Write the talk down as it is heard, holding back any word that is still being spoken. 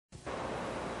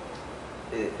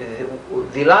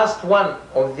the last one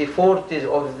of the forties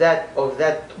of that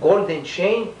golden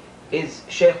chain is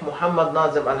Shaykh Muhammad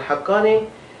Nazim al-Haqqani.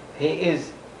 He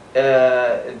is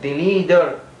the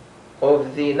leader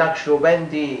of the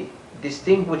Naqshbandi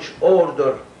distinguished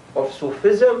order of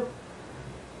Sufism.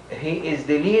 He is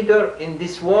the leader in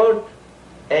this world,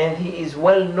 and he is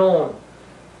well known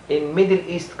in Middle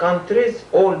East countries,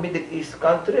 all Middle East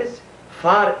countries,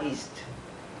 Far East,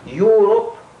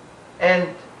 Europe, and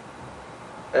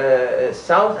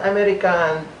South America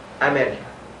and America.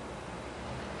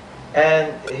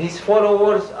 And his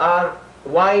followers are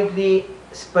widely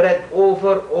spread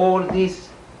over all these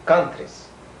countries.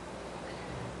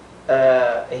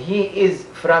 He is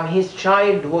from his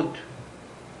childhood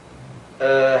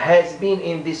has been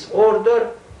in this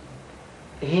order.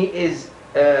 He is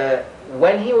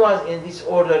when he was in this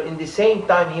order, in the same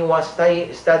time he was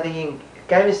studying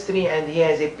chemistry, and he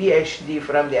has a PhD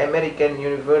from the American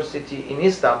University in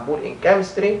Istanbul in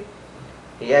chemistry.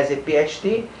 He has a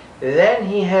PhD. Then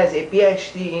he has a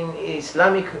PhD in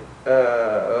Islamic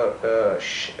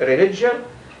religion.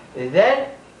 Then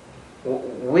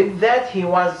with that he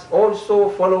was also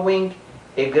following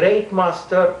a great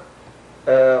master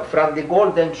from the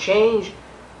golden chain.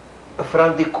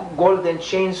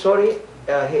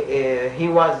 He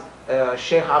was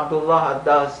Sheikh Abdullah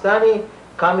al-Dagestani,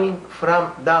 coming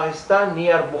from Dagestan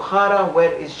near Bukhara,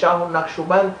 where is Shah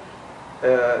al-Naqshband.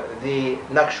 The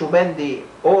Naqshbandi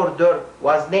order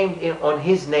was named on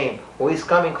his name, who is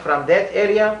coming from that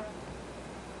area.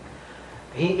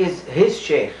 He is his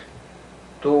sheikh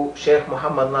to Shaykh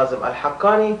Muhammad Nazim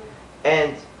al-Haqqani,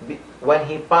 and when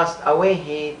he passed away,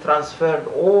 he transferred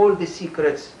all the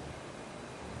secrets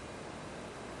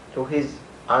to his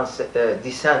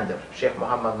descendant, Shaykh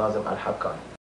Muhammad Nazim al-Haqqani.